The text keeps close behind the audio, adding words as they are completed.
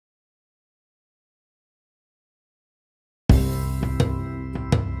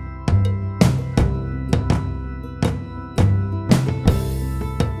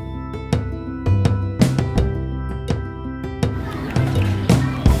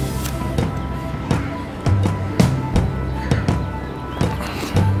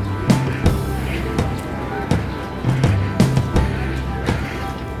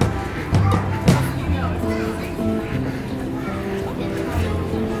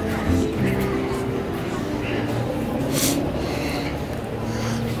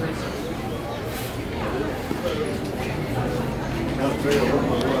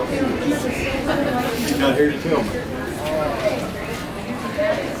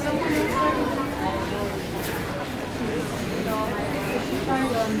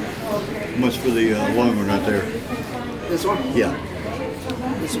Much for the long one right there? This one? Yeah.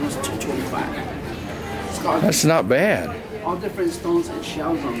 This one's $225. That's not bad. All different stones and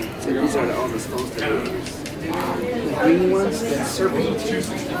shells on it. So these are all the stones that we use. The green ones, that's serpent.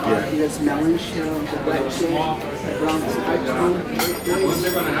 That's melon shell, the black shell, the brown spike.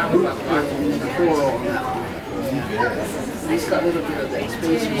 Coral on that one. It's got a little bit of that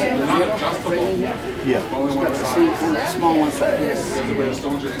space right in here. Yeah. It's got the same kind of small ones like this. How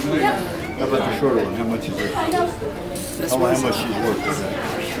about the shorter one? How much is it? How much is worth?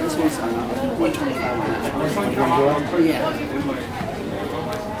 This one's $125 on that one. Yeah.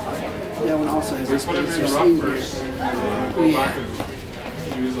 That one also has this piece of silver. Yeah.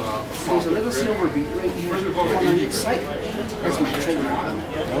 There's a little silver bead right here on each side. That's my trademark.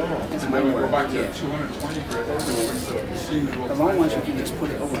 That's my word. Yeah. The long ones you can just put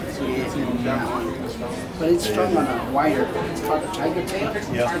it over the head and that one. But it's strung on a wire. It's called a tiger tail.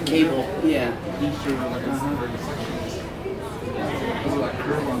 Yeah. Cable. Yeah.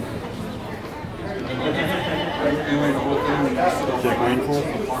 Is that rainfall?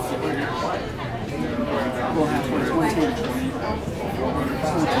 We'll have one. It's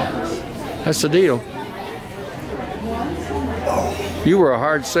 110. That's the deal. You were a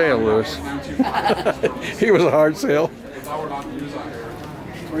hard sale, Lewis. He was a hard sale.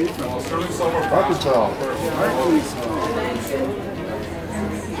 Where are you from? Arkansas.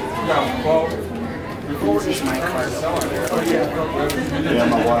 This is my card. Yeah,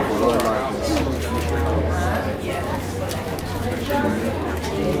 my wife would really like this.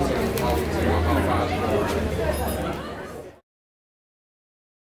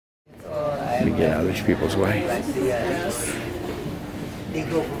 Let me get out of these people's way. They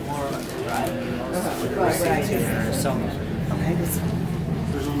go for more on the drive, you know, or something. Okay,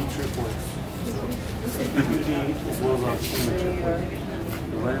 there's only 3 points.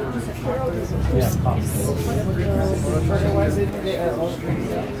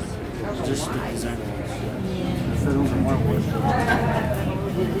 Just the design.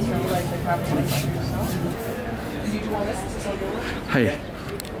 Hey.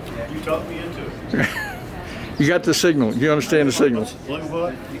 You talked me into it. You got the signal. You understand the signal. Blue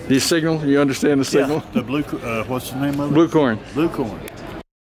what? The signal. You understand the signal. Yeah, the blue, what's the name of it? Blue corn. Blue corn.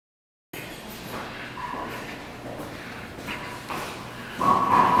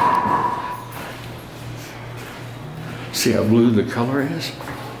 See how blue the color is?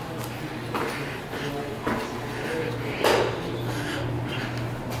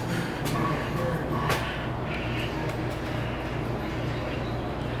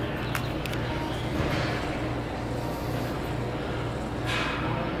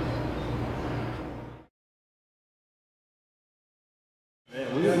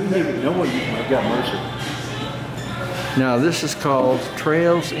 I've got mercy. Now this is called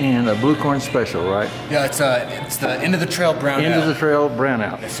Trails and a Blue Corn Special, right? Yeah, it's the end of the trail brown End out. of the trail brown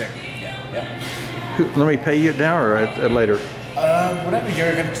out. Yes, sir. Yeah. Let me pay you now or later? Whatever.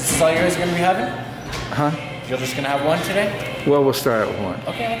 This is all you guys are gonna be having? Huh? You're just gonna have one today? Well, we'll start with one.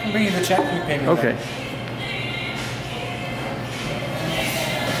 Okay, I can bring you the check. You pay me. Okay.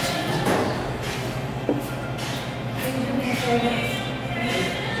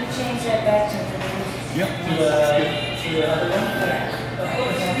 Yep.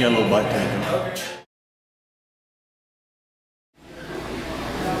 Yeah, a little bite tank.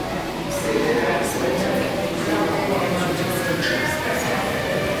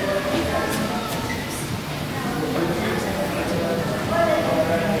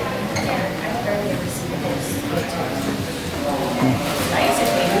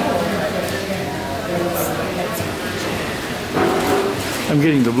 I'm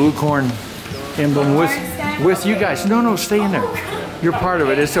getting the Blue Corn emblem with you guys. No, stay in there. You're part of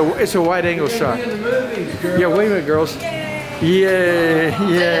it. It's a wide angle shot. Yeah, wait a minute, girls.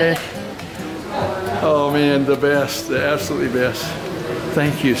 Yay. Oh man, the best, the absolutely best.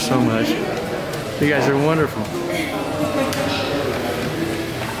 Thank you so much. You guys are wonderful.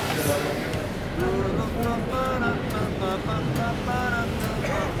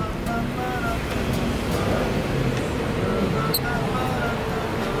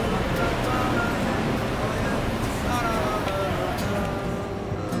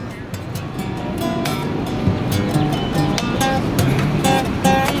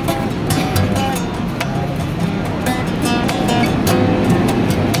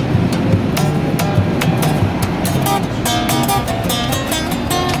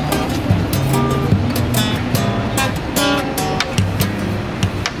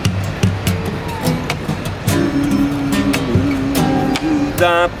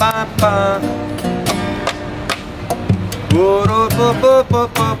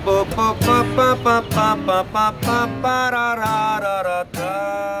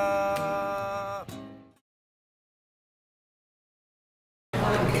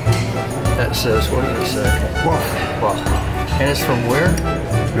 That says, what does it say? Wow. And it's from where?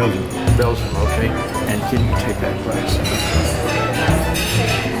 Belgium. Belgium, okay. And can you take that glass?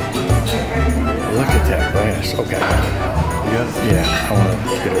 Look at that glass. Okay. Yeah, I want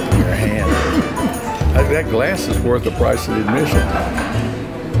to get it in your hand. That glass is worth the price of the admission.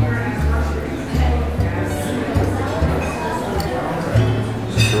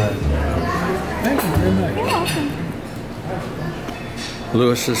 Thank you very much. You're welcome.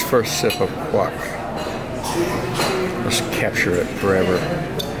 Lewis's first sip of quack. Let's capture it forever.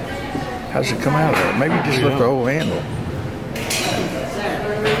 How's it come out of there? Maybe just lift the whole handle.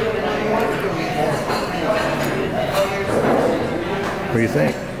 What do you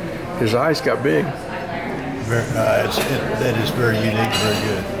think? His eyes got big. That is very unique, very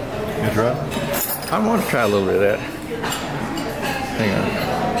good. Good try. I want to try a little bit of that. Hang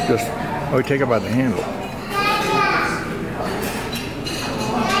on. Just, oh, take it by the handle.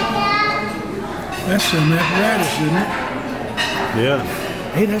 That's some apparatus, isn't it? Yeah.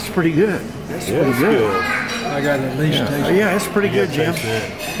 Hey, that's pretty good. That's pretty good. I got at least taste it. Yeah, that's pretty good, Jim. Taste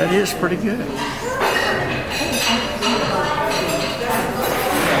that. That is pretty good.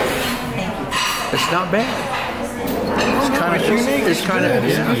 It's not bad. It's kind of unique. It's kind of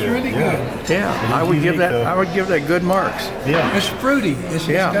It's really good. yeah. I would give that. I would give that good marks. Yeah. It's fruity. It's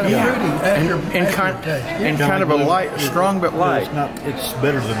got a fruity And kind of a light, strong but light. It's not. It's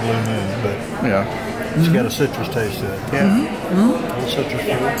better than Blue Moon, but Yeah. it's got a citrus taste to it. Yeah. A little citrus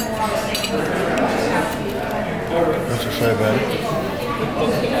fruit. What's it say about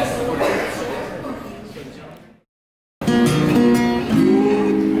it?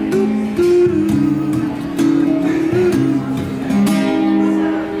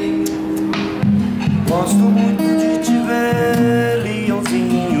 Gosto muito de te ver,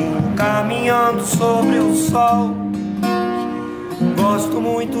 leãozinho, caminhando sobre o sol. Gosto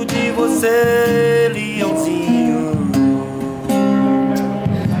muito de você, leãozinho.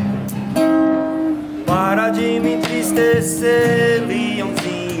 Para de me entristecer,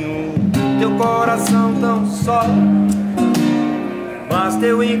 leãozinho, teu coração tão só. Basta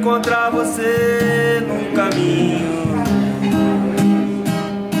eu encontrar você no caminho.